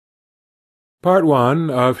Part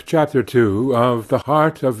One of Chapter 2 of The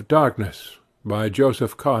Heart of Darkness, by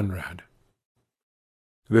Joseph Conrad.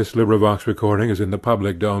 This recording is in the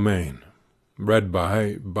public domain. Read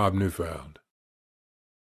by Bob Neufeld.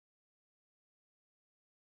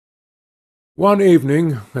 One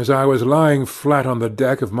evening, as I was lying flat on the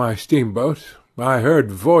deck of my steamboat, I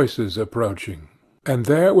heard voices approaching, and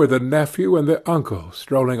there were the nephew and the uncle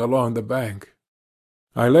strolling along the bank.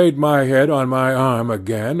 I laid my head on my arm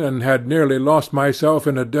again, and had nearly lost myself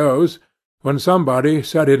in a doze, when somebody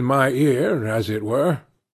said in my ear, as it were,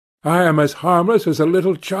 "I am as harmless as a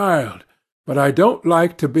little child, but I don't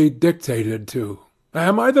like to be dictated to.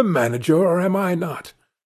 Am I the manager, or am I not?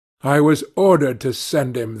 I was ordered to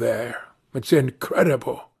send him there. It's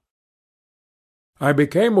incredible." I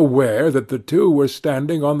became aware that the two were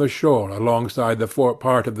standing on the shore alongside the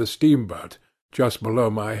forepart of the steamboat, just below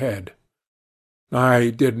my head. I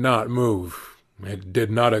did not move. It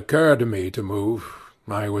did not occur to me to move.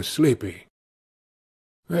 I was sleepy.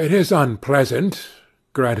 "It is unpleasant,"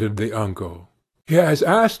 granted the uncle. "He has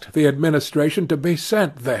asked the administration to be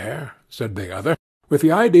sent there," said the other, "with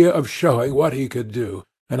the idea of showing what he could do,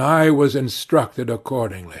 and I was instructed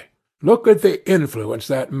accordingly. Look at the influence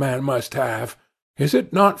that man must have. Is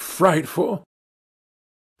it not frightful?"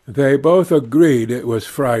 They both agreed it was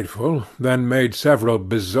frightful, then made several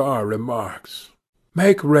bizarre remarks.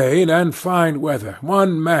 "Make rain and fine weather,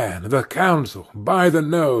 one man, the council, by the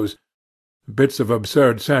nose," bits of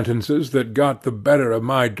absurd sentences that got the better of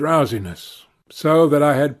my drowsiness, so that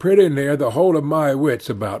I had pretty near the whole of my wits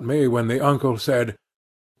about me when the uncle said,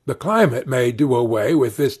 "The climate may do away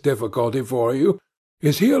with this difficulty for you.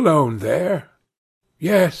 Is he alone there?"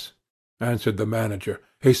 "Yes," answered the manager.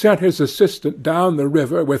 "He sent his assistant down the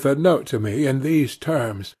river with a note to me in these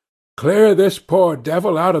terms: 'Clear this poor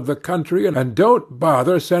devil out of the country, and don't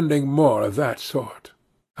bother sending more of that sort.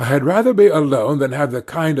 I had rather be alone than have the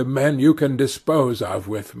kind of men you can dispose of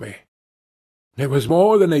with me.' It was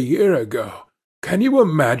more than a year ago. Can you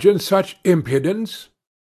imagine such impudence?"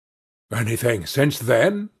 "Anything since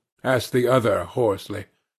then?" asked the other hoarsely.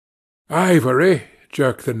 "Ivory,"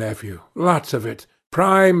 jerked the nephew. "Lots of it.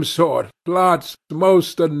 Prime sort. Lots.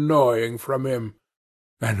 Most annoying from him."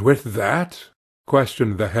 "And with that?"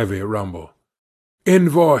 questioned the heavy rumble.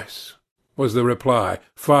 "Invoice," was the reply,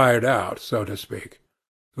 fired out, so to speak.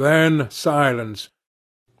 Then silence.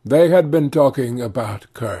 They had been talking about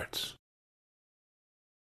Kurtz.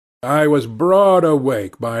 I was broad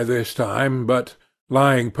awake by this time, but,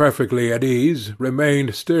 lying perfectly at ease,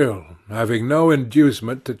 remained still, having no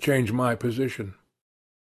inducement to change my position.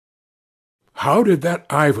 "How did that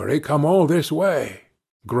ivory come all this way?"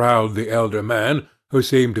 growled the elder man, who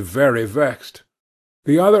seemed very vexed.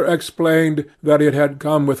 The other explained that it had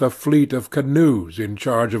come with a fleet of canoes in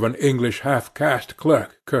charge of an English half-caste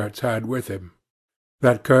clerk Kurtz had with him.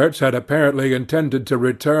 That Kurtz had apparently intended to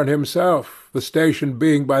return himself, the station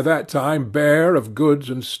being by that time bare of goods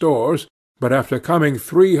and stores, but after coming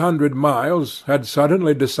 300 miles had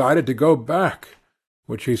suddenly decided to go back,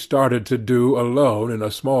 which he started to do alone in a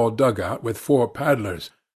small dugout with 4 paddlers,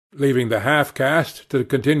 leaving the half-caste to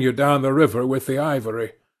continue down the river with the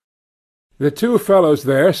ivory. The 2 fellows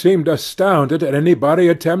there seemed astounded at anybody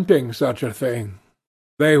attempting such a thing.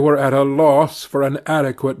 They were at a loss for an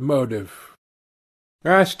adequate motive.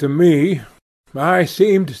 As to me, I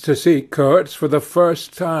seemed to see Kurtz for the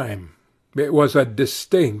first time. It was a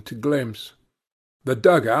distinct glimpse. The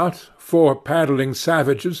dugout, 4 paddling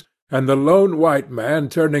savages, and the lone white man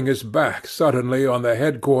turning his back suddenly on the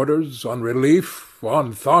headquarters, on relief,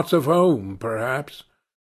 on thoughts of home, perhaps,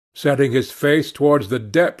 setting his face towards the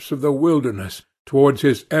depths of the wilderness, towards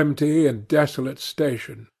his empty and desolate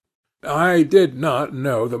station. I did not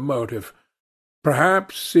know the motive.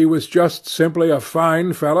 Perhaps he was just simply a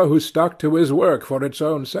fine fellow who stuck to his work for its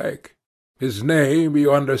own sake. His name,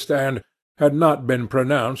 you understand, had not been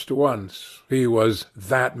pronounced once. He was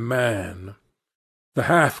that man. The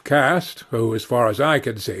half-caste, who, as far as I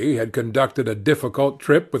could see, had conducted a difficult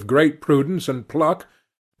trip with great prudence and pluck,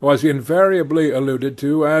 was invariably alluded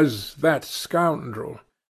to as that scoundrel.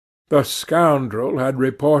 The scoundrel had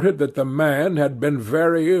reported that the man had been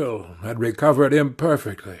very ill, had recovered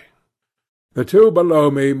imperfectly. The 2 below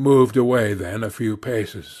me moved away then a few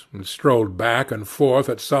paces, and strolled back and forth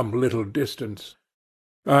at some little distance.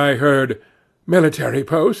 I heard, "Military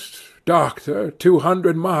post, doctor,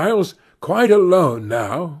 200 miles, quite alone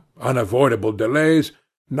now, unavoidable delays,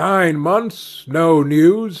 9 months, no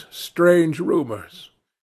news, strange rumours."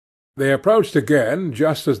 They approached again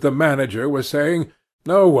just as the manager was saying,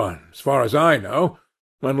 "No one, as far as I know,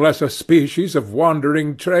 unless a species of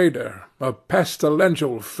wandering trader, a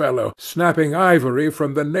pestilential fellow, snapping ivory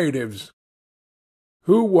from the natives.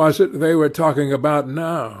 Who was it they were talking about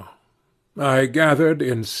now? I gathered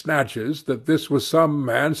in snatches that this was some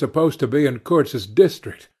man supposed to be in Kurtz's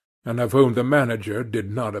district, and of whom the manager did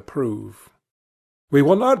not approve. "We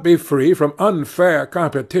will not be free from unfair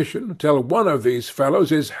competition till one of these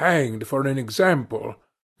fellows is hanged for an example,"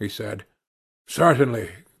 he said. "Certainly,"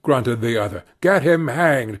 grunted the other. "Get him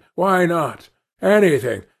hanged. Why not?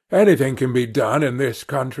 Anything can be done in this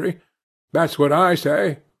country. That's what I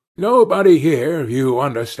say. Nobody here, you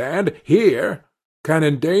understand, here, can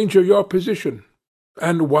endanger your position.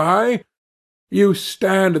 And why? You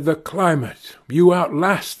stand the climate. You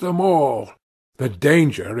outlast them all. The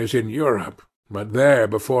danger is in Europe. But there,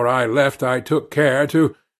 before I left, I took care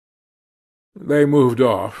to—" They moved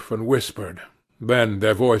off and whispered. Then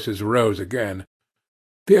their voices rose again.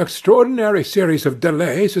 "The extraordinary series of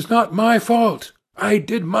delays is not my fault. I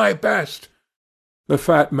did my best." The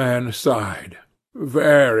fat man sighed.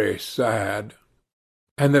 "Very sad."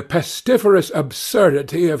 "And the pestiferous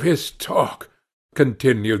absurdity of his talk,"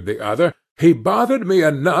 continued the other. "He bothered me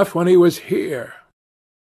enough when he was here.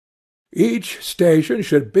 Each station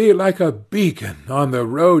should be like a beacon on the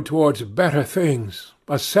road towards better things,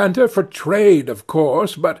 a centre for trade, of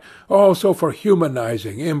course, but also for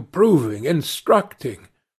humanizing, improving, instructing.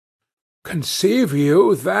 Conceive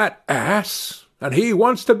you that ass, and he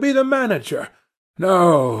wants to be the manager.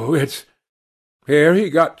 No, it's—" Here he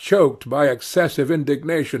got choked by excessive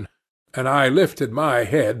indignation, and I lifted my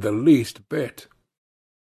head the least bit.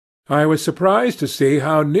 I was surprised to see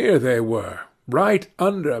how near they were, right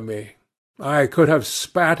under me. I could have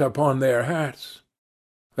spat upon their hats.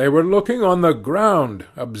 They were looking on the ground,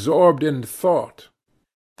 absorbed in thought.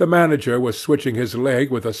 The manager was switching his leg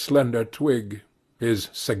with a slender twig. His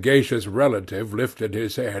sagacious relative lifted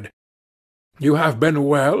his head. "You have been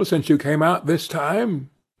well since you came out this time?"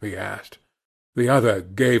 he asked. The other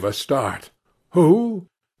gave a start. "Who?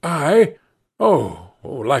 I? Oh,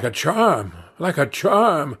 like a charm, like a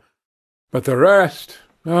charm. But the rest,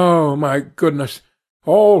 oh, my goodness,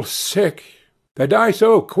 all sick. They die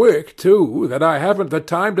so quick, too, that I haven't the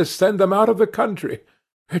time to send them out of the country.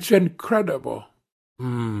 It's incredible."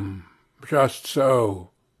 Just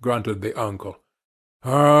so," grunted the uncle.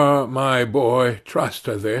 "Ah, my boy, trust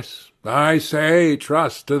to this. I say,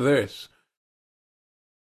 trust to this."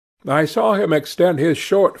 I saw him extend his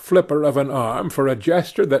short flipper of an arm for a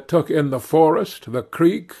gesture that took in the forest, the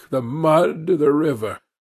creek, the mud, the river,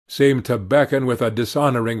 seemed to beckon with a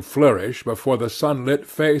dishonouring flourish before the sunlit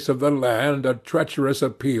face of the land a treacherous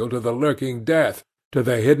appeal to the lurking death, to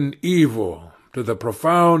the hidden evil, to the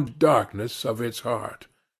profound darkness of its heart.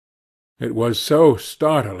 It was so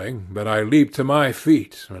startling that I leaped to my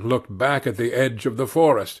feet and looked back at the edge of the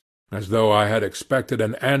forest, as though I had expected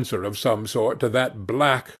an answer of some sort to that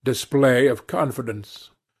black display of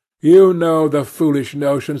confidence. You know the foolish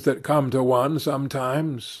notions that come to one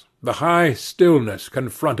sometimes. The high stillness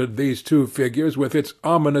confronted these two figures with its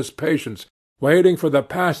ominous patience, waiting for the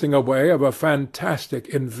passing away of a fantastic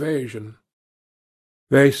invasion.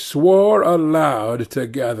 They swore aloud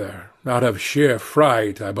together, out of sheer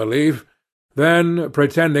fright, I believe, then,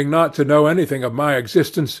 pretending not to know anything of my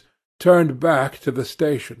existence, turned back to the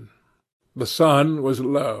station. The sun was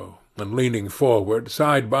low, and leaning forward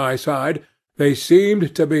side by side, they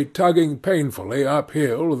seemed to be tugging painfully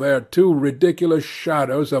uphill their two ridiculous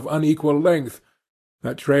shadows of unequal length,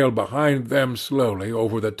 that trailed behind them slowly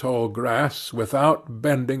over the tall grass without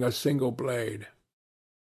bending a single blade.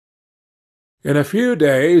 In a few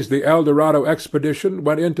days the El Dorado expedition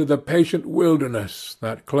went into the patient wilderness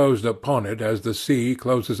that closed upon it as the sea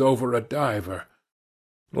closes over a diver.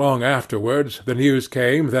 Long afterwards the news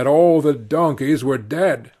came that all the donkeys were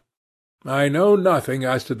dead. I know nothing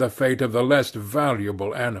as to the fate of the less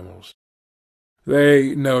valuable animals.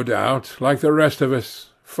 They, no doubt, like the rest of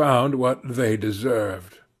us, found what they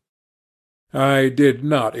deserved. I did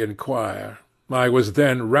not inquire. I was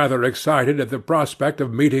then rather excited at the prospect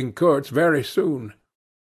of meeting Kurtz very soon.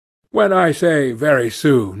 When I say very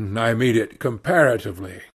soon, I mean it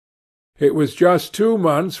comparatively. It was just 2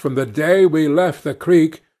 months from the day we left the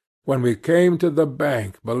creek when we came to the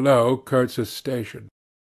bank below Kurtz's station.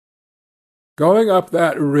 Going up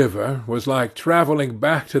that river was like travelling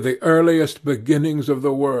back to the earliest beginnings of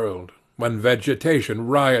the world, when vegetation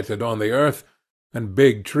rioted on the earth and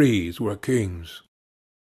big trees were kings.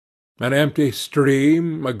 An empty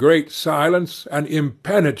stream, a great silence, an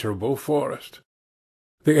impenetrable forest.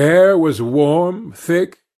 The air was warm,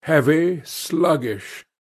 thick, heavy, sluggish.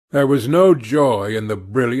 There was no joy in the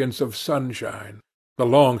brilliance of sunshine. The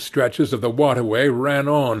long stretches of the waterway ran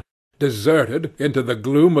on, deserted, into the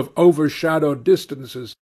gloom of overshadowed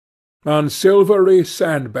distances. On silvery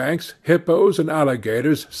sandbanks hippos and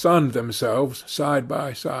alligators sunned themselves side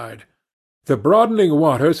by side. The broadening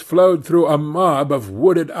waters flowed through a mob of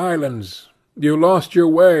wooded islands. You lost your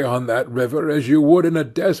way on that river as you would in a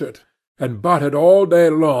desert, and butted all day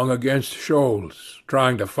long against shoals,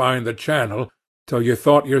 trying to find the channel, till you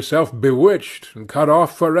thought yourself bewitched and cut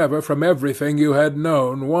off forever from everything you had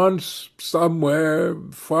known once, somewhere,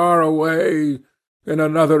 far away, in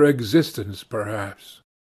another existence, perhaps.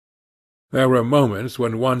 There were moments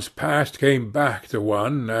when one's past came back to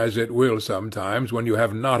one, as it will sometimes when you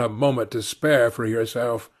have not a moment to spare for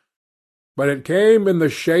yourself. But it came in the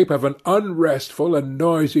shape of an unrestful and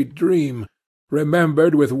noisy dream,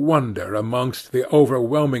 remembered with wonder amongst the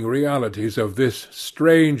overwhelming realities of this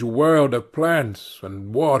strange world of plants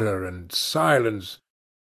and water and silence,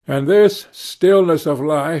 and this stillness of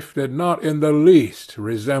life did not in the least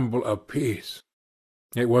resemble a peace.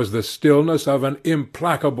 It was the stillness of an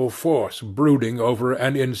implacable force brooding over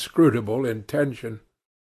an inscrutable intention.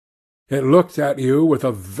 It looked at you with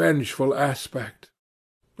a vengeful aspect.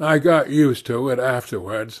 I got used to it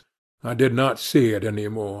afterwards. I did not see it any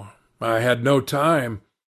more. I had no time.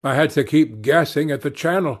 I had to keep guessing at the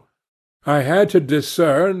channel. I had to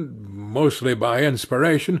discern, mostly by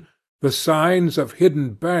inspiration, the signs of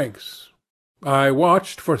hidden banks. I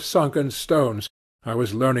watched for sunken stones. I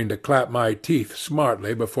was learning to clap my teeth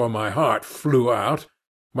smartly before my heart flew out,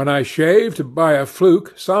 when I shaved by a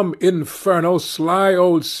fluke some infernal sly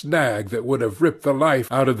old snag that would have ripped the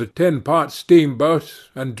life out of the tin-pot steamboat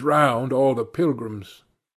and drowned all the pilgrims.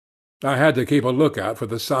 I had to keep a lookout for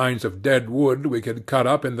the signs of dead wood we could cut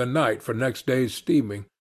up in the night for next day's steaming.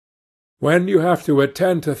 When you have to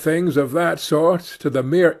attend to things of that sort, to the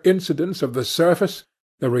mere incidents of the surface,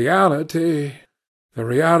 the reality,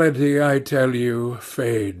 I tell you,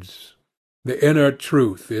 fades. The inner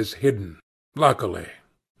truth is hidden, luckily.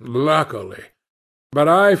 But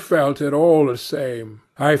I felt it all the same.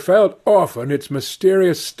 I felt often its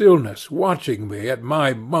mysterious stillness watching me at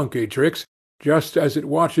my monkey tricks, just as it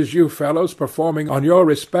watches you fellows performing on your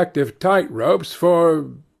respective tight-ropes for,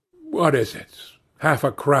 what is it, half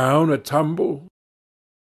a crown a tumble?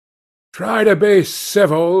 "Try to be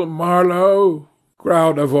civil, Marlow,"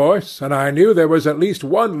 growled a voice, and I knew there was at least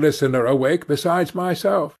one listener awake besides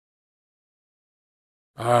myself.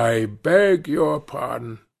 "I beg your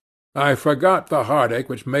pardon. I forgot the heartache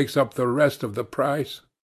which makes up the rest of the price.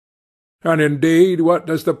 And indeed, what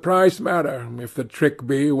does the price matter, if the trick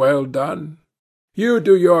be well done? You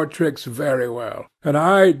do your tricks very well, and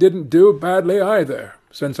I didn't do badly either,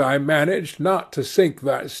 since I managed not to sink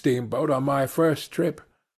that steamboat on my first trip.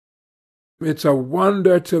 It's a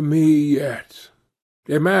wonder to me yet.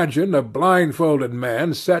 Imagine a blindfolded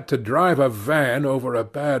man set to drive a van over a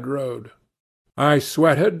bad road. I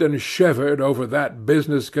sweated and shivered over that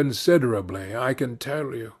business considerably, I can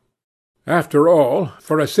tell you. After all,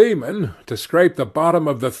 for a seaman, to scrape the bottom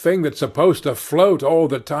of the thing that's supposed to float all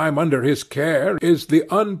the time under his care is the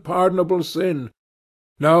unpardonable sin.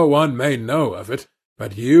 No one may know of it,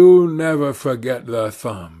 but you never forget the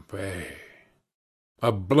thump, eh?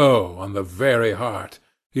 A blow on the very heart.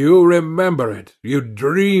 You remember it, you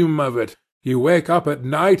dream of it, you wake up at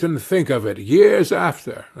night and think of it years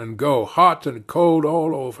after, and go hot and cold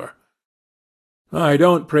all over. I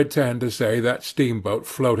don't pretend to say that steamboat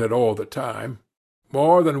floated all the time.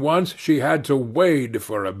 More than once she had to wade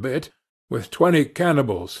for a bit, with 20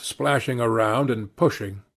 cannibals splashing around and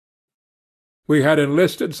pushing. We had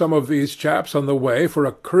enlisted some of these chaps on the way for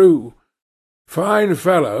a crew. Fine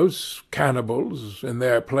fellows, cannibals, in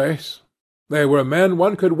their place. They were men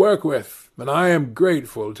one could work with, and I am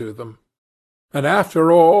grateful to them. And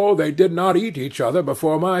after all, they did not eat each other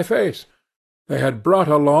before my face. They had brought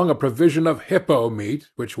along a provision of hippo meat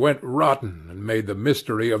which went rotten and made the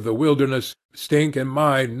mystery of the wilderness stink in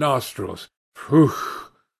my nostrils. Phew!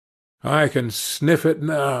 I can sniff it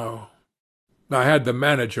now. I had the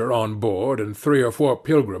manager on board and 3 or 4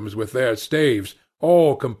 pilgrims with their staves,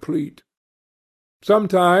 all complete.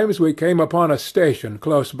 Sometimes we came upon a station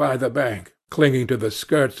close by the bank, clinging to the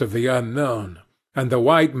skirts of the unknown, and the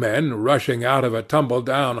white men rushing out of a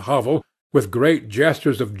tumble-down hovel, with great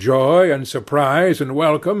gestures of joy and surprise and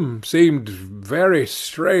welcome, seemed very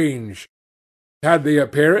strange, had the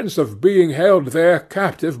appearance of being held there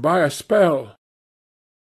captive by a spell.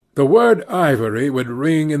 The word ivory would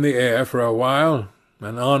ring in the air for a while,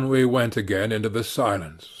 and on we went again into the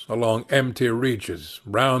silence, along empty reaches,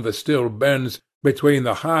 round the still bends between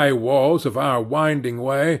the high walls of our winding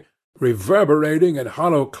way, reverberating in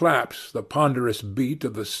hollow claps the ponderous beat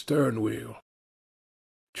of the stern-wheel.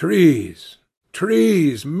 Trees,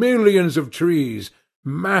 millions of trees,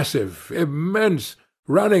 massive, immense,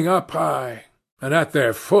 running up high, and at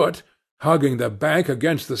their foot, hugging the bank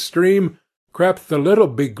against the stream, crept the little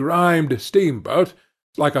begrimed steamboat,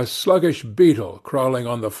 like a sluggish beetle crawling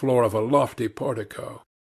on the floor of a lofty portico.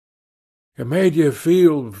 It made you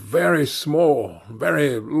feel very small,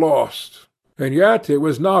 very lost, and yet it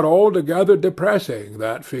was not altogether depressing,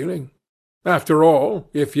 that feeling. After all,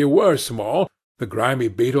 if you were small, the grimy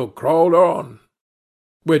beetle crawled on,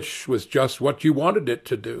 which was just what you wanted it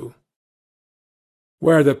to do.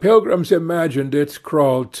 Where the pilgrims imagined it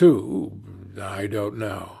crawled to, I don't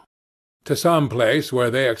know. To some place where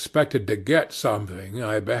they expected to get something,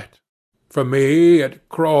 I bet. For me, it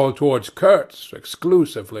crawled towards Kurtz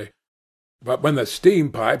exclusively. But when the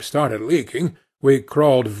steam pipe started leaking, we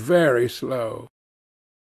crawled very slow.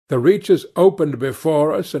 The reaches opened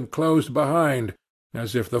before us and closed behind,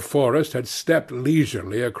 as if the forest had stepped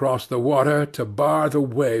leisurely across the water to bar the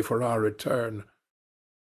way for our return.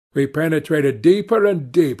 We penetrated deeper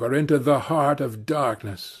and deeper into the heart of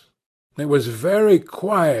darkness. It was very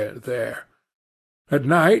quiet there. At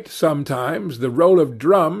night, sometimes, the roll of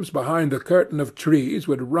drums behind the curtain of trees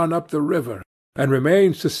would run up the river, and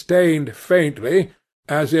remain sustained faintly,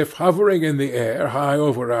 as if hovering in the air high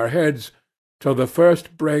over our heads, till the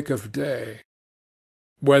first break of day.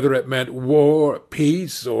 Whether it meant war,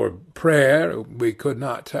 peace, or prayer, we could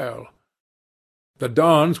not tell. The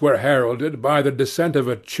dawns were heralded by the descent of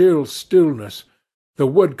a chill stillness. The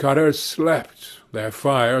woodcutters slept, their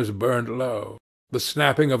fires burned low. The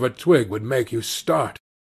snapping of a twig would make you start.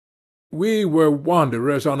 We were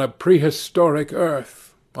wanderers on a prehistoric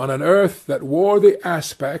earth, on an earth that wore the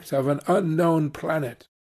aspect of an unknown planet.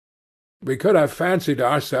 We could have fancied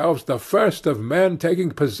ourselves the first of men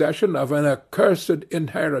taking possession of an accursed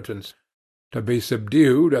inheritance, to be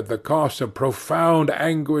subdued at the cost of profound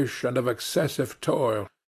anguish and of excessive toil.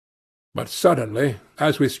 But suddenly,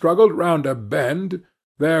 as we struggled round a bend,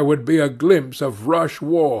 there would be a glimpse of rush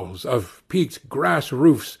walls, of peaked grass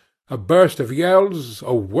roofs, a burst of yells,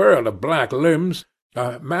 a whirl of black limbs,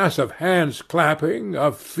 a mass of hands clapping,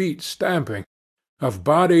 of feet stamping, of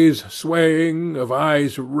bodies swaying, of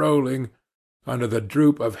eyes rolling, under the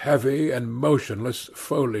droop of heavy and motionless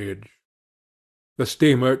foliage. The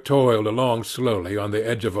steamer toiled along slowly on the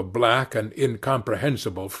edge of a black and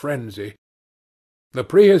incomprehensible frenzy. The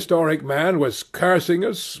prehistoric man was cursing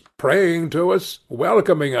us, praying to us,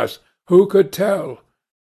 welcoming us, who could tell?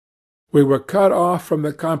 We were cut off from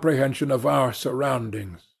the comprehension of our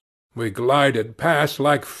surroundings. We glided past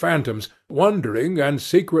like phantoms, wondering and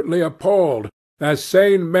secretly appalled, as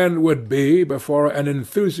sane men would be before an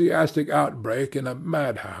enthusiastic outbreak in a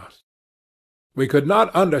madhouse. We could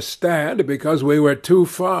not understand because we were too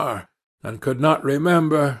far, and could not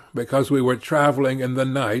remember because we were travelling in the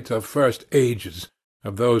night of first ages,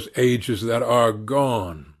 of those ages that are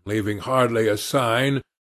gone, leaving hardly a sign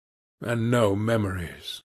and no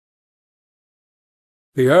memories.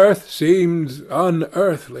 The earth seemed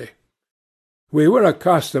unearthly. We were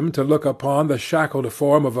accustomed to look upon the shackled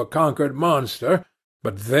form of a conquered monster,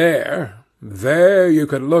 but there you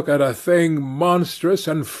could look at a thing monstrous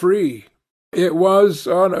and free. It was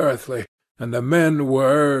unearthly, and the men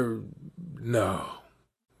no,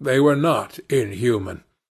 they were not inhuman.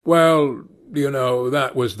 Well, you know,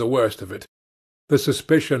 that was the worst of it, the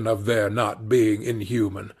suspicion of their not being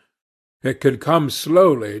inhuman. It could come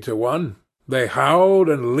slowly to one. They howled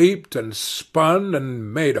and leaped and spun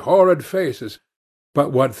and made horrid faces.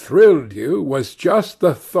 But what thrilled you was just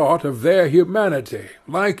the thought of their humanity,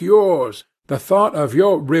 like yours, the thought of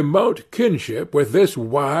your remote kinship with this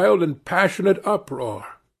wild and passionate uproar.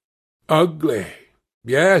 Ugly.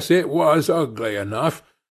 Yes, it was ugly enough.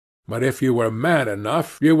 But if you were man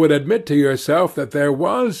enough, you would admit to yourself that there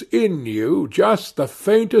was in you just the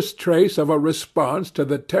faintest trace of a response to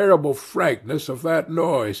the terrible frankness of that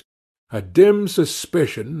noise, a dim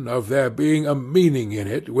suspicion of there being a meaning in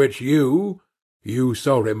it which you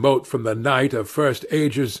so remote from the night of first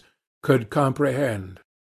ages, could comprehend.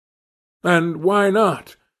 And why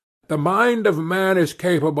not? The mind of man is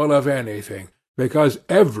capable of anything, because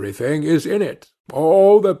everything is in it,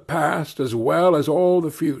 all the past as well as all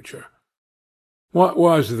the future. What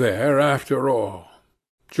was there after all?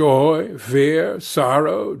 Joy, fear,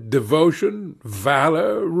 sorrow, devotion,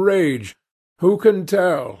 valor, rage, who can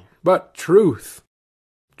tell? But truth.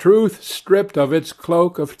 Truth stripped of its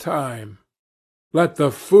cloak of time. Let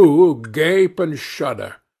the fool gape and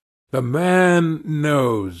shudder. The man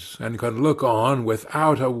knows, and can look on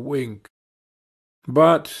without a wink.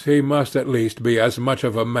 But he must at least be as much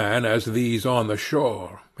of a man as these on the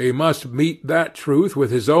shore. He must meet that truth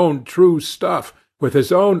with his own true stuff, with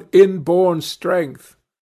his own inborn strength.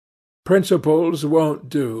 Principles won't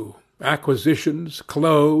do. acquisitions,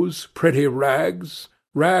 clothes, pretty rags,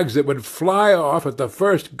 rags that would fly off at the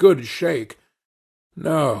first good shake.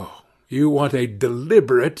 No, you want a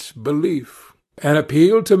deliberate belief. An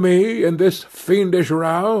appeal to me in this fiendish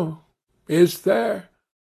row? Is there?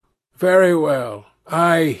 Very well.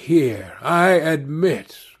 I hear, I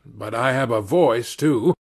admit, but I have a voice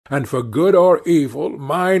too, and for good or evil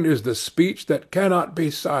mine is the speech that cannot be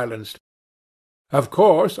silenced. Of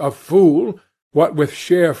course, a fool, what with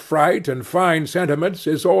sheer fright and fine sentiments,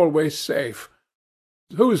 is always safe.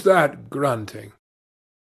 Who's that grunting?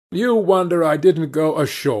 You wonder I didn't go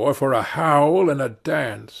ashore for a howl and a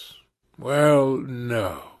dance. Well,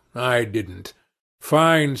 no, I didn't.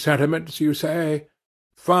 Fine sentiments, you say?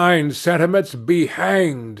 Fine sentiments be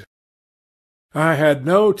hanged! I had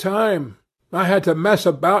no time. I had to mess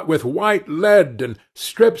about with white lead and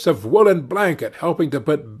strips of woolen blanket, helping to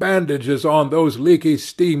put bandages on those leaky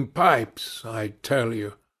steam pipes, I tell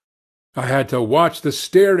you. I had to watch the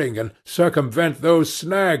steering and circumvent those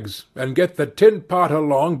snags, and get the tin pot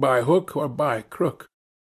along by hook or by crook.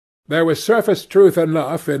 There was surface truth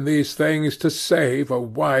enough in these things to save a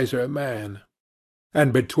wiser man.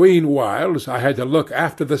 And between whiles I had to look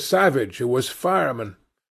after the savage who was fireman.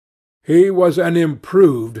 He was an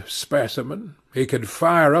improved specimen. He could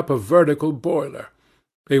fire up a vertical boiler.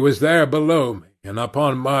 He was there below me, and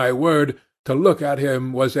upon my word, to look at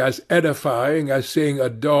him was as edifying as seeing a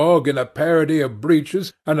dog in a parody of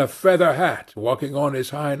breeches and a feather hat walking on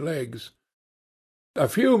his hind legs. A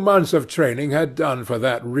few months of training had done for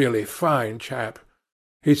that really fine chap.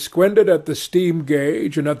 He squinted at the steam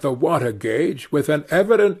gauge and at the water gauge with an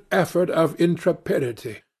evident effort of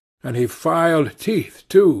intrepidity, and he filed teeth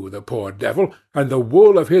too, the poor devil, and the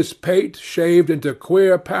wool of his pate shaved into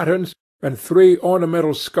queer patterns, and 3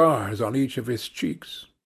 ornamental scars on each of his cheeks.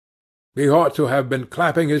 He ought to have been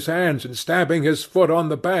clapping his hands and stamping his foot on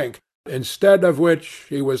the bank, instead of which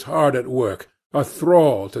he was hard at work, a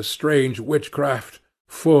thrall to strange witchcraft,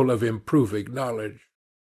 full of improving knowledge.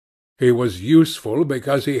 He was useful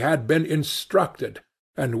because he had been instructed,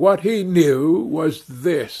 and what he knew was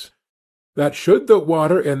this, that should the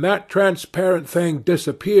water in that transparent thing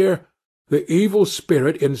disappear, the evil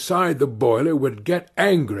spirit inside the boiler would get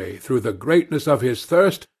angry through the greatness of his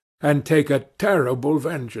thirst and take a terrible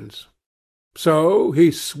vengeance. So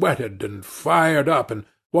he sweated and fired up and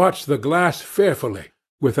watched the glass fearfully,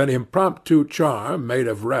 with an impromptu charm made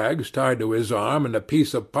of rags tied to his arm and a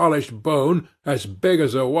piece of polished bone as big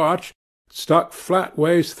as a watch stuck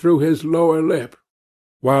flatways through his lower lip.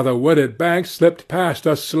 While the wooded bank slipped past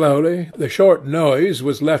us slowly, the short noise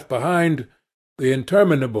was left behind, the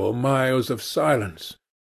interminable miles of silence,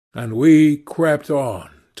 and we crept on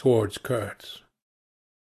towards Kurtz.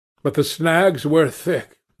 But the snags were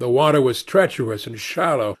thick, the water was treacherous and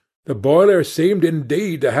shallow, the boiler seemed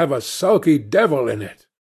indeed to have a sulky devil in it,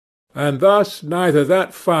 and thus neither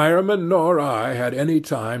that fireman nor I had any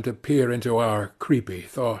time to peer into our creepy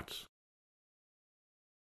thoughts.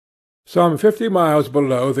 Some 50 miles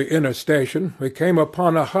below the inner station we came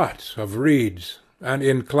upon a hut of reeds, an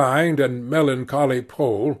inclined and melancholy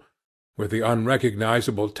pole, with the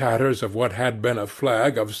unrecognizable tatters of what had been a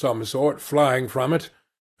flag of some sort flying from it,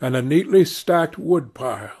 and a neatly stacked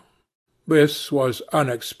wood-pile. This was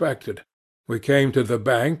unexpected. We came to the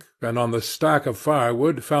bank, and on the stack of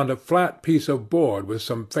firewood found a flat piece of board with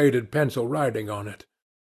some faded pencil writing on it.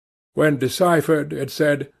 When deciphered, it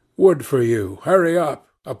said, "Wood for you. Hurry up.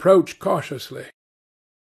 Approach cautiously."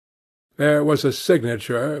 There was a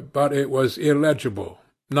signature, but it was illegible,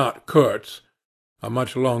 not Kurtz, a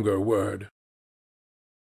much longer word.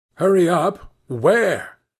 Hurry up?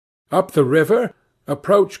 Where? Up the river?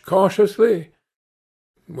 Approach cautiously?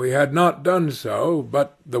 We had not done so,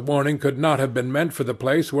 but the warning could not have been meant for the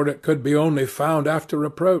place where it could be only found after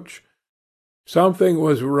approach. Something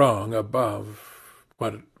was wrong above.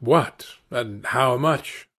 But what, and how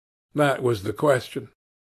much? That was the question.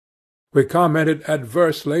 We commented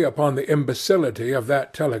adversely upon the imbecility of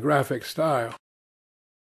that telegraphic style.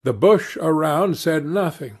 The bush around said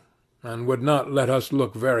nothing, and would not let us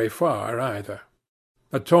look very far either.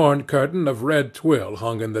 A torn curtain of red twill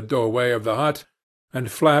hung in the doorway of the hut,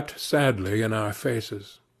 and flapped sadly in our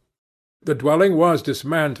faces. The dwelling was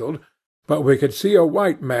dismantled, but we could see a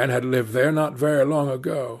white man had lived there not very long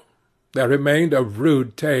ago. There remained a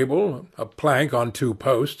rude table, a plank on 2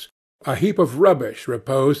 posts, a heap of rubbish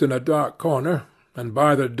reposed in a dark corner, and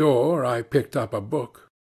by the door I picked up a book.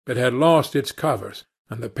 It had lost its covers,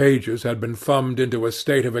 and the pages had been thumbed into a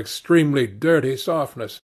state of extremely dirty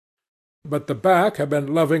softness. But the back had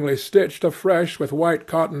been lovingly stitched afresh with white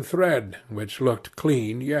cotton thread, which looked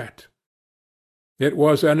clean yet. It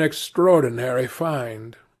was an extraordinary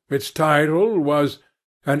find. Its title was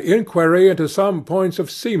An Inquiry into Some Points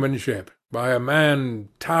of Seamanship, by a man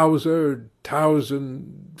Towson,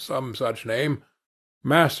 some such name,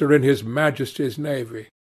 master in his Majesty's navy.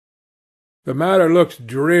 The matter looked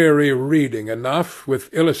dreary reading enough,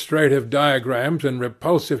 with illustrative diagrams and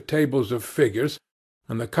repulsive tables of figures,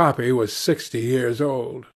 and the copy was 60 years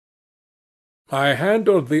old. I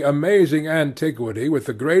handled the amazing antiquity with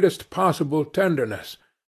the greatest possible tenderness,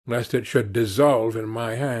 lest it should dissolve in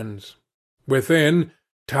my hands. Within,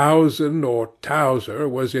 Towson or Towser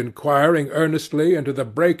was inquiring earnestly into the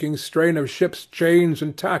breaking strain of ships' chains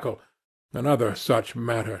and tackle, and other such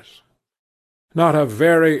matters. Not a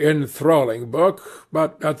very enthralling book,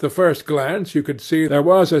 but at the first glance you could see there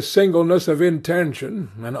was a singleness of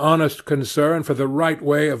intention, an honest concern for the right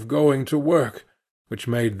way of going to work, which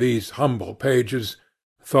made these humble pages,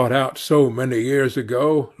 thought out so many years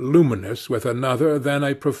ago, luminous with another than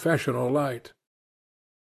a professional light.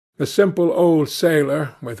 The simple old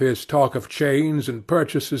sailor, with his talk of chains and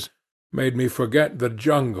purchases, made me forget the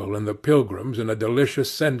jungle and the pilgrims in a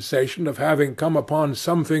delicious sensation of having come upon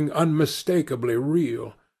something unmistakably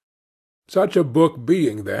real. Such a book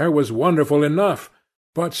being there was wonderful enough,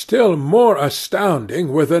 but still more astounding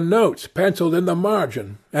were the notes penciled in the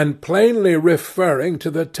margin, and plainly referring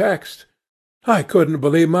to the text. I couldn't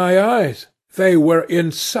believe my eyes. They were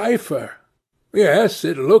in cipher. Yes,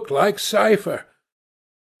 it looked like cipher.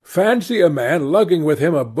 Fancy a man lugging with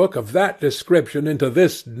him a book of that description into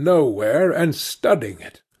this nowhere, and studying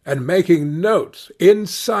it, and making notes, in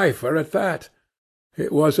cipher at that.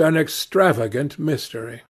 It was an extravagant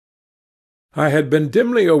mystery. I had been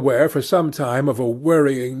dimly aware for some time of a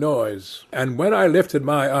worrying noise, and when I lifted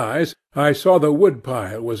my eyes I saw the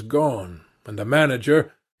wood-pile was gone, and the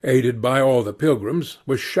manager, aided by all the pilgrims,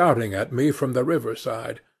 was shouting at me from the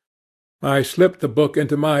river-side. I slipped the book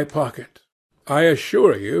into my pocket. I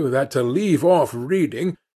assure you that to leave off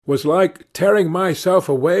reading was like tearing myself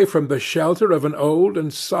away from the shelter of an old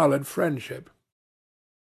and solid friendship.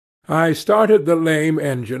 I started the lame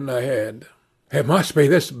engine ahead. "It must be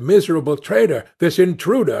this miserable trader, this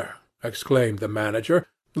intruder," exclaimed the manager,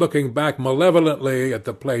 looking back malevolently at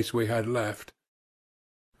the place we had left.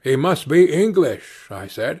 "He must be English," I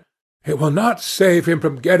said. "It will not save him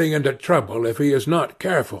from getting into trouble if he is not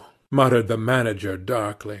careful," muttered the manager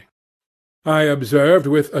darkly. I observed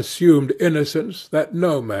with assumed innocence that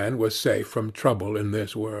no man was safe from trouble in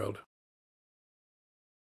this world.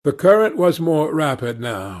 The current was more rapid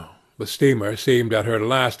now. The steamer seemed at her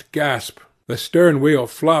last gasp. The stern-wheel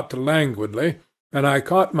flopped languidly, and I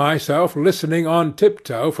caught myself listening on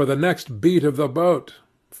tiptoe for the next beat of the boat,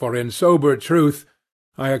 for in sober truth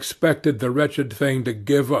I expected the wretched thing to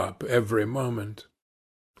give up every moment.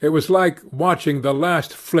 It was like watching the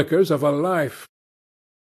last flickers of a life.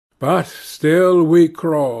 But still we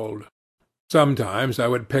crawled. Sometimes I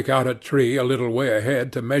would pick out a tree a little way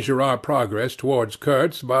ahead to measure our progress towards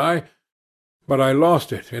Kurtz by, but I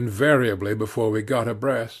lost it invariably before we got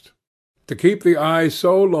abreast. To keep the eye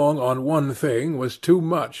so long on one thing was too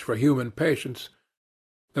much for human patience.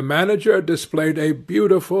 The manager displayed a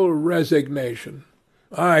beautiful resignation.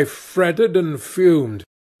 I fretted and fumed,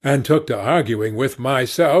 and took to arguing with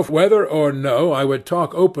myself whether or no I would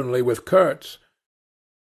talk openly with Kurtz.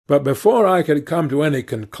 But before I could come to any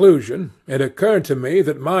conclusion, it occurred to me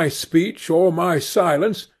that my speech or my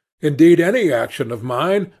silence, indeed any action of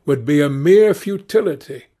mine, would be a mere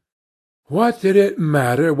futility. What did it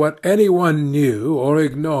matter what any one knew or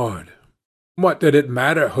ignored? What did it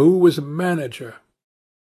matter who was manager?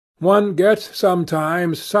 One gets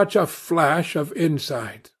sometimes such a flash of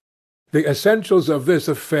insight. The essentials of this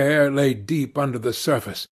affair lay deep under the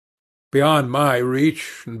surface, beyond my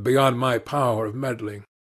reach and beyond my power of meddling.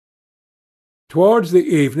 Towards the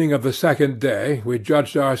evening of the second day we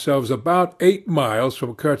judged ourselves about 8 miles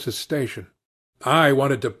from Kurtz's station. I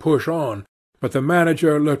wanted to push on, but the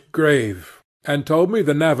manager looked grave, and told me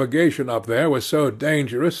the navigation up there was so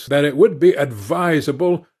dangerous that it would be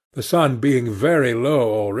advisable, the sun being very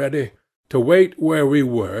low already, to wait where we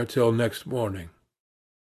were till next morning.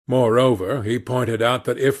 Moreover, he pointed out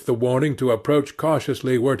that if the warning to approach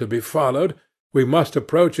cautiously were to be followed, we must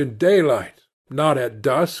approach in daylight, not at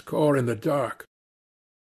dusk or in the dark.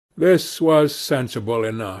 This was sensible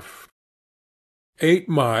enough. 8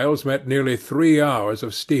 miles meant nearly 3 hours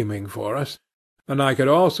of steaming for us, and I could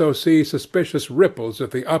also see suspicious ripples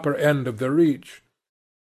at the upper end of the reach.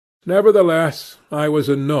 Nevertheless, I was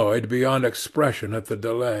annoyed beyond expression at the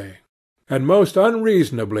delay, and most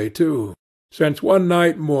unreasonably too, since one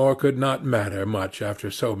night more could not matter much after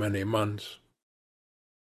so many months.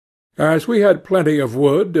 As we had plenty of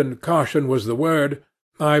wood, and caution was the word,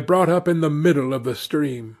 I brought up in the middle of the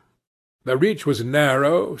stream. The reach was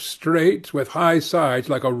narrow, straight, with high sides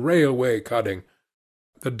like a railway cutting.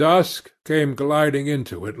 The dusk came gliding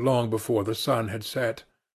into it long before the sun had set.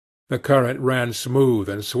 The current ran smooth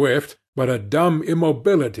and swift, but a dumb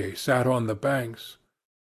immobility sat on the banks.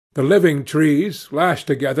 The living trees, lashed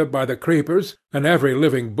together by the creepers, and every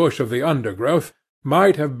living bush of the undergrowth,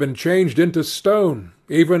 might have been changed into stone,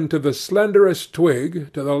 even to the slenderest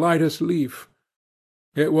twig, to the lightest leaf.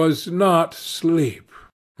 It was not sleep.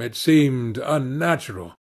 It seemed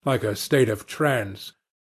unnatural, like a state of trance.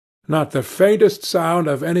 Not the faintest sound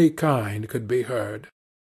of any kind could be heard.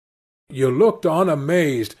 You looked on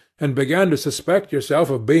amazed, and began to suspect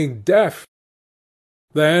yourself of being deaf.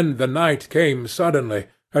 Then the night came suddenly,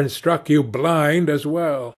 and struck you blind as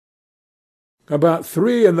well. About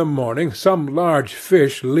 3 in the morning some large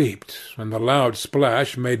fish leaped, and the loud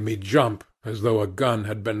splash made me jump, as though a gun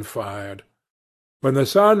had been fired. When the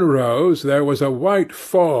sun rose there was a white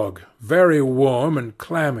fog, very warm and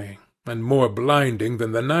clammy, and more blinding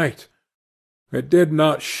than the night. It did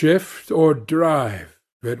not shift or drive.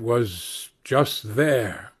 It was just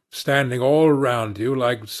there, standing all round you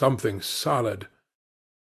like something solid.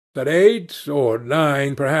 At 8 or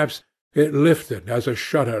 9, perhaps, it lifted as a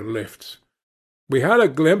shutter lifts. We had a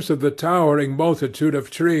glimpse of the towering multitude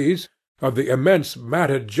of trees, of the immense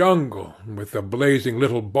matted jungle, with the blazing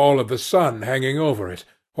little ball of the sun hanging over it,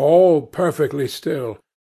 all perfectly still,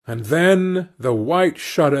 and then the white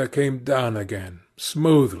shutter came down again,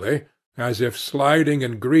 smoothly, as if sliding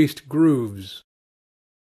in greased grooves.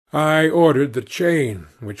 I ordered the chain,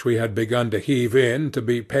 which we had begun to heave in, to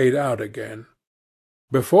be paid out again.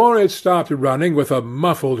 Before it stopped running with a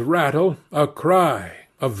muffled rattle, a cry,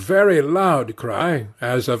 a very loud cry,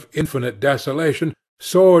 as of infinite desolation,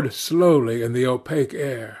 soared slowly in the opaque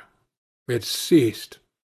air. It ceased.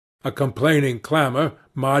 A complaining clamour,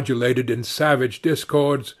 modulated in savage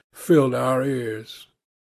discords, filled our ears.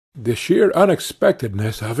 The sheer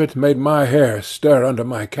unexpectedness of it made my hair stir under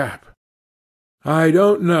my cap. I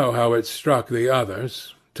don't know how it struck the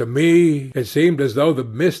others. To me it seemed as though the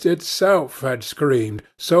mist itself had screamed,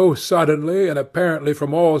 so suddenly and apparently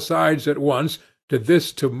from all sides at once did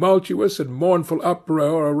this tumultuous and mournful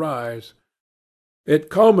uproar arise. It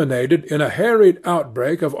culminated in a harried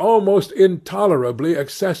outbreak of almost intolerably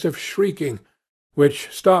excessive shrieking, which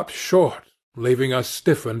stopped short, leaving us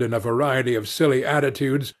stiffened in a variety of silly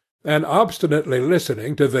attitudes, and obstinately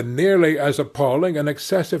listening to the nearly as appalling and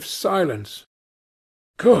excessive silence.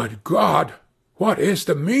 "Good God! What is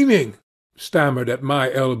the meaning?" stammered at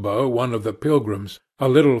my elbow one of the pilgrims, a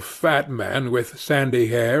little fat man with sandy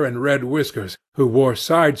hair and red whiskers, who wore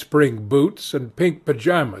side-spring boots and pink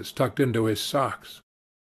pyjamas tucked into his socks.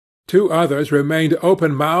 2 others remained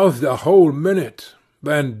open-mouthed a whole minute,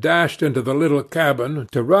 then dashed into the little cabin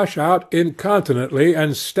to rush out incontinently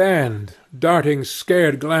and stand, darting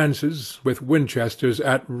scared glances, with Winchesters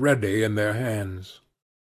at ready in their hands.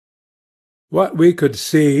 What we could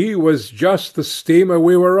see was just the steamer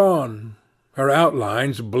we were on, her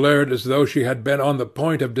outlines blurred as though she had been on the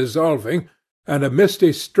point of dissolving, and a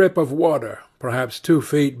misty strip of water, perhaps 2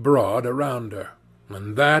 feet broad, around her,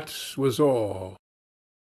 and that was all.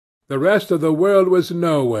 The rest of the world was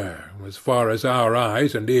nowhere, as far as our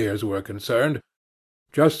eyes and ears were concerned,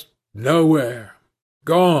 just nowhere,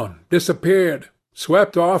 gone, disappeared,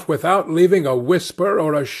 swept off without leaving a whisper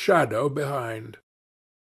or a shadow behind.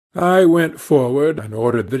 I went forward and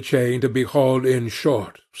ordered the chain to be hauled in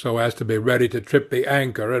short, so as to be ready to trip the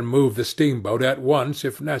anchor and move the steamboat at once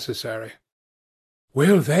if necessary.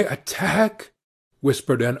 "Will they attack?"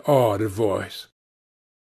 whispered an awed voice.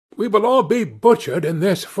 "We will all be butchered in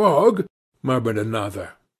this fog," murmured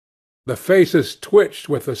another. The faces twitched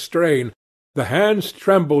with the strain, the hands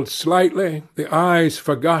trembled slightly, the eyes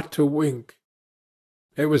forgot to wink.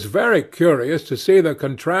 It was very curious to see the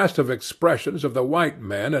contrast of expressions of the white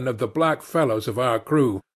men and of the black fellows of our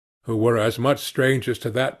crew, who were as much strangers to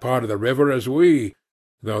that part of the river as we,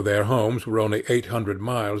 though their homes were only 800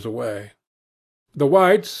 miles away. The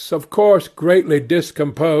whites, of course greatly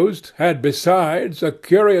discomposed, had besides a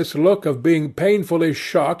curious look of being painfully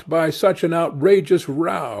shocked by such an outrageous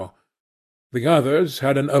row. The others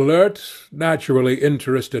had an alert, naturally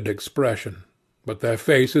interested expression, but their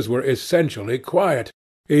faces were essentially quiet,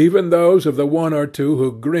 even those of the 1 or 2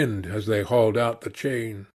 who grinned as they hauled out the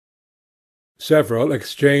chain. Several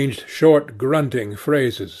exchanged short grunting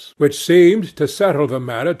phrases, which seemed to settle the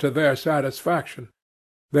matter to their satisfaction.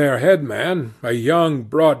 Their headman, a young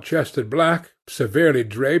broad-chested black, severely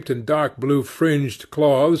draped in dark blue fringed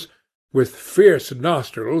cloths, with fierce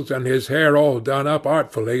nostrils and his hair all done up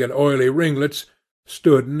artfully in oily ringlets,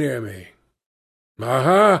 stood near me.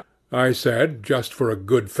 "Aha! I said, just for a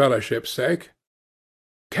good fellowship's sake.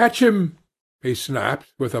 "Catch him!" he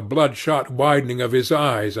snapped, with a bloodshot widening of his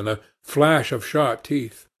eyes and a flash of sharp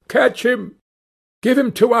teeth. "Catch him! Give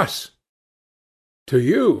him to us!" "To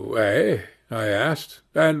you, eh?" I asked.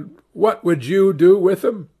 "And what would you do with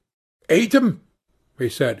them?" "Eat 'em," he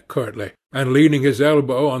said curtly, and leaning his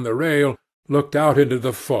elbow on the rail, looked out into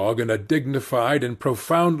the fog in a dignified and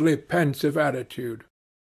profoundly pensive attitude.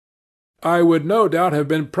 I would no doubt have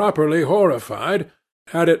been properly horrified,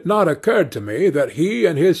 had it not occurred to me that he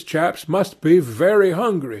and his chaps must be very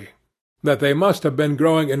hungry, that they must have been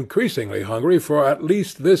growing increasingly hungry for at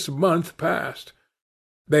least this month past.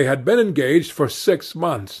 They had been engaged for 6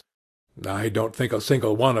 months. I don't think a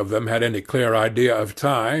single one of them had any clear idea of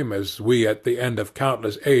time, as we at the end of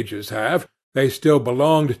countless ages have. They still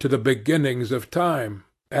belonged to the beginnings of time,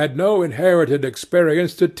 had no inherited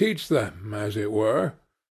experience to teach them, as it were.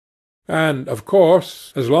 And, of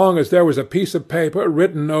course, as long as there was a piece of paper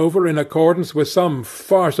written over in accordance with some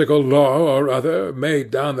farcical law or other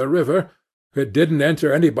made down the river, it didn't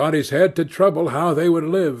enter anybody's head to trouble how they would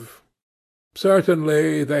live.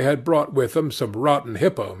 Certainly they had brought with them some rotten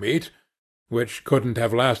hippo meat, which couldn't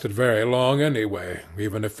have lasted very long anyway,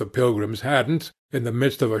 even if the pilgrims hadn't, in the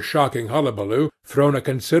midst of a shocking hullabaloo, thrown a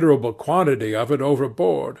considerable quantity of it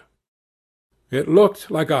overboard. It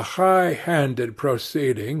looked like a high-handed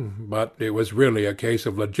proceeding, but it was really a case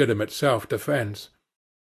of legitimate self-defence.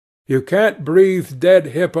 You can't breathe dead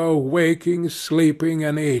hippo waking, sleeping,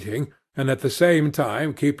 and eating, and at the same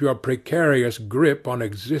time keep your precarious grip on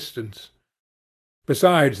existence.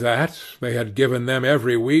 Besides that, they had given them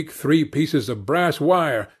every week 3 pieces of brass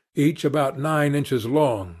wire, each about 9 inches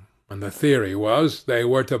long, and the theory was they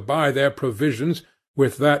were to buy their provisions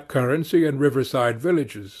with that currency in riverside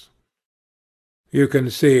villages. You can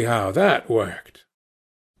see how that worked.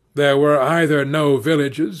 There were either no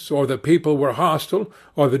villages, or the people were hostile,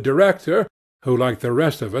 or the director, who like the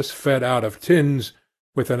rest of us fed out of tins,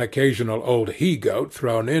 with an occasional old he-goat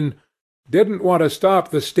thrown in, didn't want to stop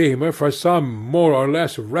the steamer for some more or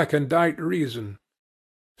less recondite reason.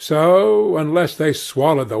 So, unless they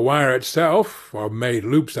swallowed the wire itself, or made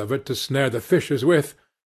loops of it to snare the fishes with,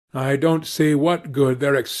 I don't see what good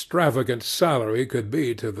their extravagant salary could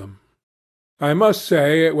be to them. I must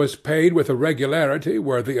say it was paid with a regularity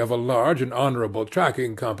worthy of a large and honourable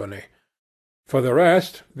tracking company. For the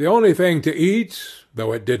rest, the only thing to eat,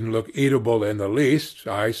 though it didn't look eatable in the least,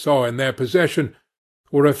 I saw in their possession,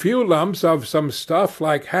 were a few lumps of some stuff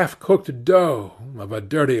like half-cooked dough, of a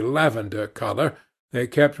dirty lavender colour, they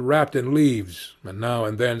kept wrapped in leaves, and now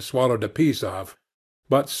and then swallowed a piece of,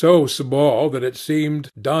 but so small that it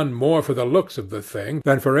seemed done more for the looks of the thing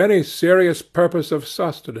than for any serious purpose of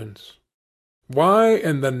sustenance. Why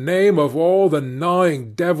in the name of all the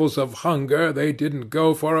gnawing devils of hunger they didn't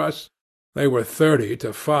go for us, they were 30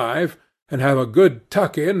 to 5, and have a good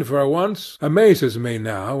tuck-in for once, amazes me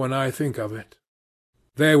now when I think of it.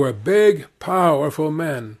 They were big, powerful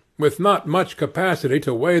men, with not much capacity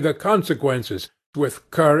to weigh the consequences, with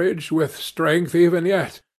courage, with strength even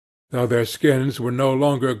yet, though their skins were no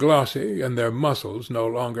longer glossy and their muscles no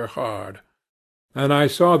longer hard. And I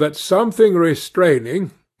saw that something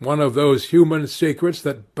restraining, one of those human secrets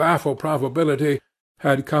that baffle probability,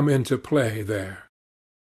 had come into play there.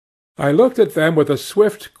 I looked at them with a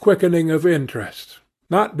swift quickening of interest,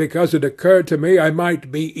 not because it occurred to me I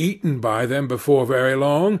might be eaten by them before very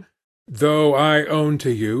long, though I own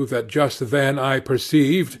to you that just then I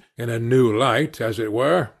perceived, in a new light, as it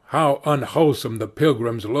were, how unwholesome the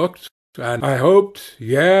pilgrims looked, and I hoped,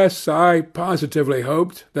 yes, I positively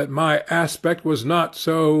hoped, that my aspect was not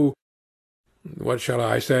so, what shall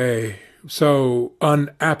I say, so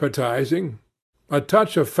unappetizing, a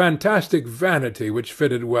touch of fantastic vanity which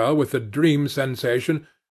fitted well with the dream sensation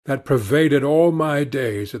that pervaded all my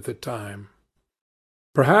days at the time.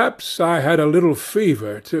 Perhaps I had a little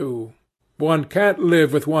fever too. One can't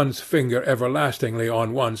live with one's finger everlastingly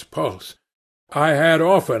on one's pulse. I had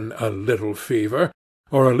often a little fever,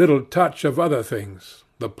 or a little touch of other things,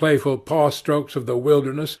 the playful paw-strokes of the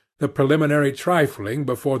wilderness, the preliminary trifling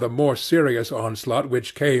before the more serious onslaught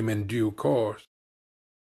which came in due course.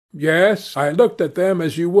 Yes, I looked at them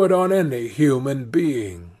as you would on any human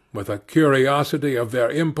being, with a curiosity of their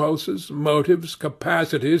impulses, motives,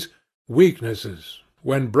 capacities, weaknesses,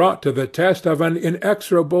 when brought to the test of an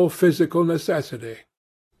inexorable physical necessity.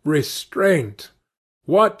 Restraint!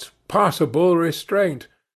 What possible restraint?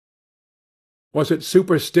 Was it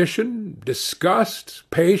superstition, disgust,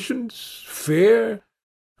 patience, fear,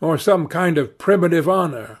 or some kind of primitive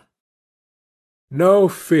honour? No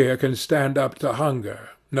fear can stand up to hunger,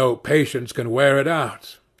 no patience can wear it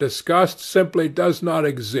out, Disgust simply does not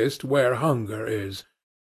exist where hunger is.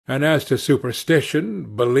 And as to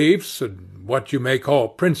superstition, beliefs, and what you may call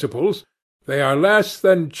principles, they are less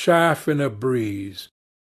than chaff in a breeze.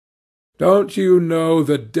 Don't you know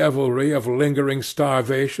the devilry of lingering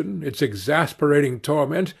starvation, its exasperating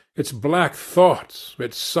torment, its black thoughts,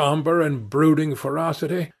 its sombre and brooding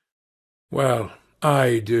ferocity? Well,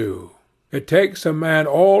 I do. It takes a man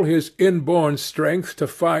all his inborn strength to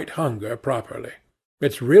fight hunger properly.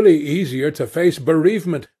 It's really easier to face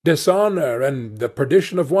bereavement, dishonour, and the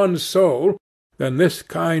perdition of one's soul than this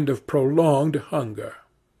kind of prolonged hunger.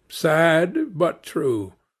 Sad, but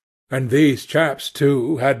true. And these chaps,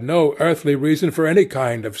 too, had no earthly reason for any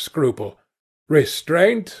kind of scruple.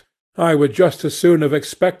 Restraint? I would just as soon have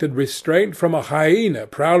expected restraint from a hyena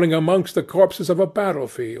prowling amongst the corpses of a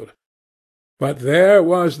battlefield. But there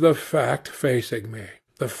was the fact facing me,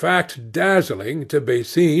 the fact dazzling to be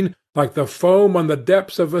seen, like the foam on the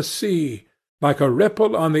depths of a sea, like a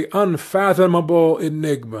ripple on the unfathomable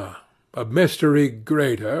enigma, a mystery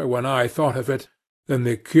greater, when I thought of it, than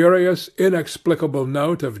the curious, inexplicable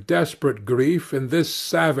note of desperate grief in this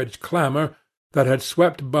savage clamour that had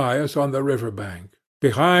swept by us on the river-bank,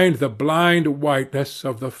 behind the blind whiteness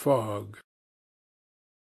of the fog.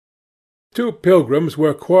 Two pilgrims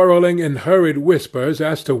were quarrelling in hurried whispers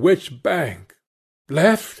as to which bank.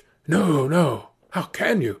 Left? No, no. How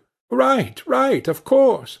can you? Right, right, of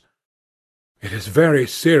course. It is very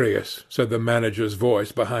serious, said the manager's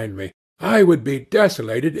voice behind me. I would be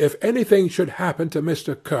desolated if anything should happen to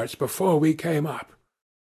Mr. Kurtz before we came up.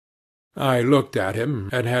 I looked at him,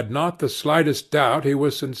 and had not the slightest doubt he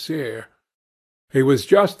was sincere. He was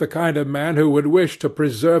just the kind of man who would wish to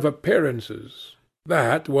preserve appearances.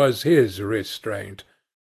 That was his restraint.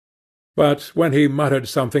 But when he muttered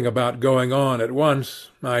something about going on at once,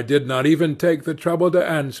 I did not even take the trouble to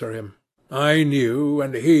answer him. I knew,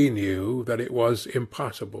 and he knew, that it was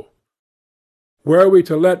impossible. Were we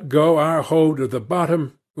to let go our hold of the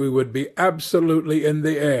bottom, we would be absolutely in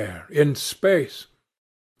the air, in space.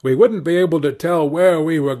 We wouldn't be able to tell where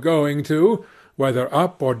we were going to, whether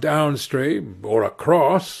up or downstream, or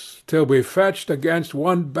across, till we fetched against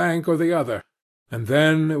one bank or the other, and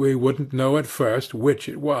then we wouldn't know at first which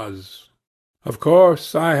it was. Of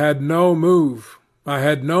course I had no move. I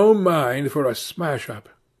had no mind for a smash-up.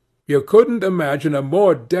 You couldn't imagine a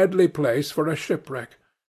more deadly place for a shipwreck.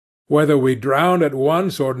 Whether we drowned at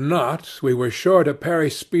once or not, we were sure to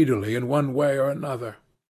perish speedily in one way or another.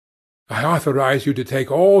 I authorize you to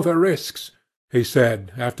take all the risks, he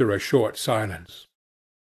said, after a short silence.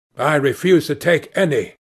 I refuse to take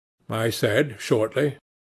any, I said shortly,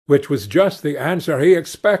 which was just the answer he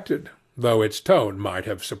expected, though its tone might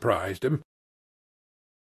have surprised him.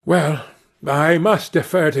 Well, I must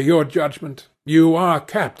defer to your judgment. You are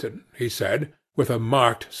captain, he said, with a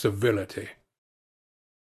marked civility.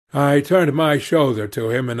 I turned my shoulder to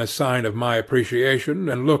him in a sign of my appreciation,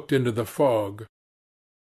 and looked into the fog.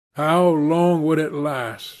 How long would it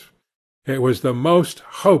last? It was the most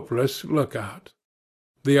hopeless lookout.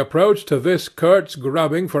 The approach to this Kurtz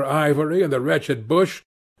grubbing for ivory in the wretched bush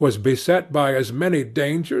was beset by as many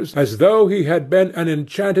dangers as though he had been an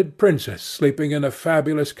enchanted princess sleeping in a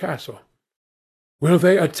fabulous castle. "Will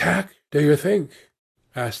they attack, do you think?"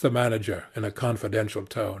 asked the manager in a confidential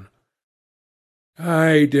tone.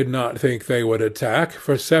 I did not think they would attack,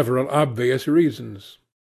 for several obvious reasons.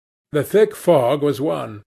 The thick fog was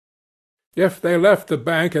one. If they left the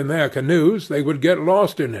bank in their canoes, they would get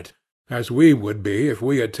lost in it, as we would be if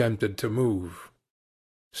we attempted to move.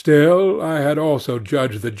 Still, I had also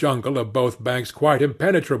judged the jungle of both banks quite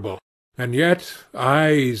impenetrable, and yet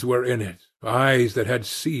eyes were in it, eyes that had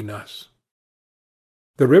seen us.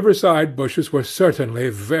 The riverside bushes were certainly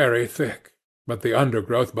very thick, but the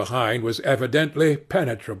undergrowth behind was evidently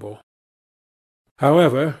penetrable.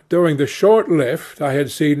 However, during the short lift I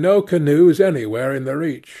had seen no canoes anywhere in the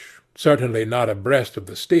reach, certainly not abreast of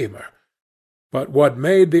the steamer. But what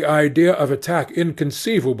made the idea of attack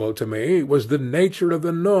inconceivable to me was the nature of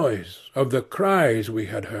the noise, of the cries we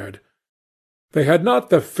had heard. They had not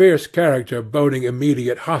the fierce character boding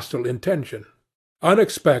immediate hostile intention.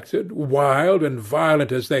 Unexpected, wild, and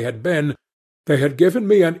violent as they had been, they had given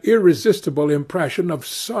me an irresistible impression of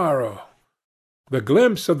sorrow. The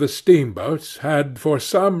glimpse of the steamboats had, for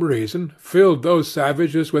some reason, filled those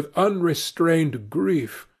savages with unrestrained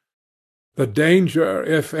grief. The danger,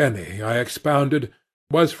 if any, I expounded,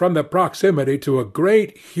 was from the proximity to a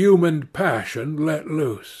great human passion let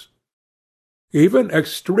loose. Even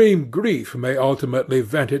extreme grief may ultimately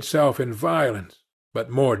vent itself in violence, but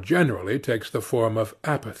more generally takes the form of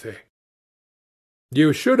apathy.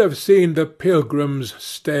 You should have seen the pilgrims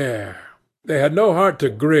stare. They had no heart to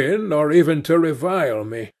grin, or even to revile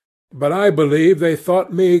me, but I believe they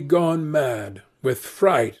thought me gone mad, with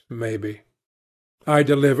fright maybe. I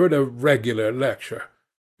delivered a regular lecture.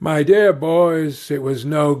 My dear boys, it was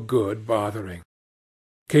no good bothering.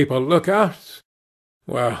 Keep a lookout?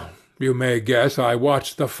 Well, you may guess I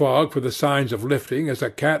watched the fog for the signs of lifting as a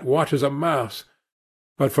cat watches a mouse.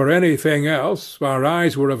 But for anything else, our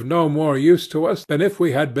eyes were of no more use to us than if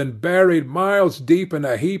we had been buried miles deep in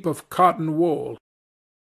a heap of cotton wool.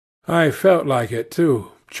 I felt like it,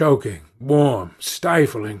 too, choking, warm,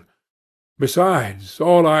 stifling. Besides,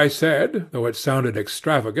 all I said, though it sounded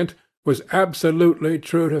extravagant, was absolutely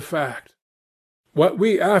true to fact. What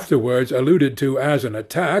we afterwards alluded to as an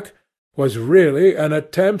attack was really an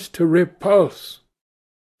attempt to repulse.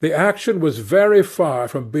 The action was very far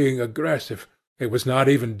from being aggressive. It was not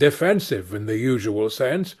even defensive in the usual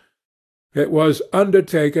sense. It was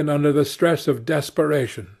undertaken under the stress of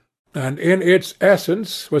desperation, and in its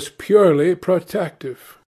essence was purely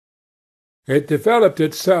protective. It developed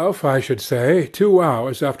itself, I should say, 2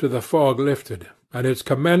 hours after the fog lifted, and its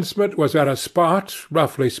commencement was at a spot,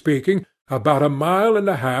 roughly speaking, about 1.5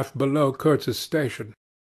 miles below Kurtz's station.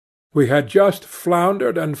 We had just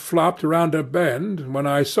floundered and flopped round a bend when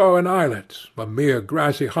I saw an islet, a mere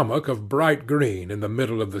grassy hummock of bright green, in the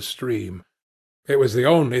middle of the stream. It was the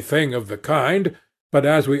only thing of the kind, but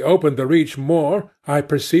as we opened the reach more, I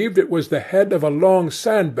perceived it was the head of a long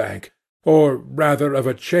sandbank, or rather of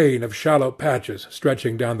a chain of shallow patches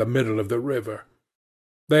stretching down the middle of the river.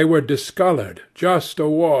 They were discoloured, just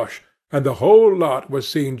awash, and the whole lot was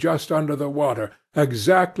seen just under the water,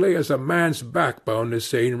 exactly as a man's backbone is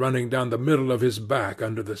seen running down the middle of his back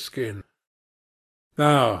under the skin.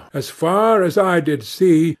 Now, as far as I did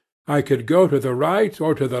see, I could go to the right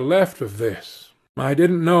or to the left of this. I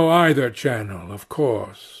didn't know either channel, of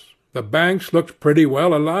course. The banks looked pretty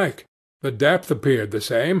well alike. The depth appeared the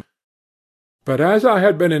same. But as I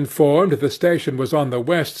had been informed the station was on the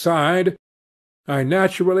west side, I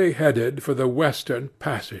naturally headed for the western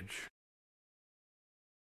passage.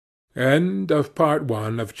 End of Part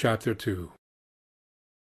 1 of Chapter 2.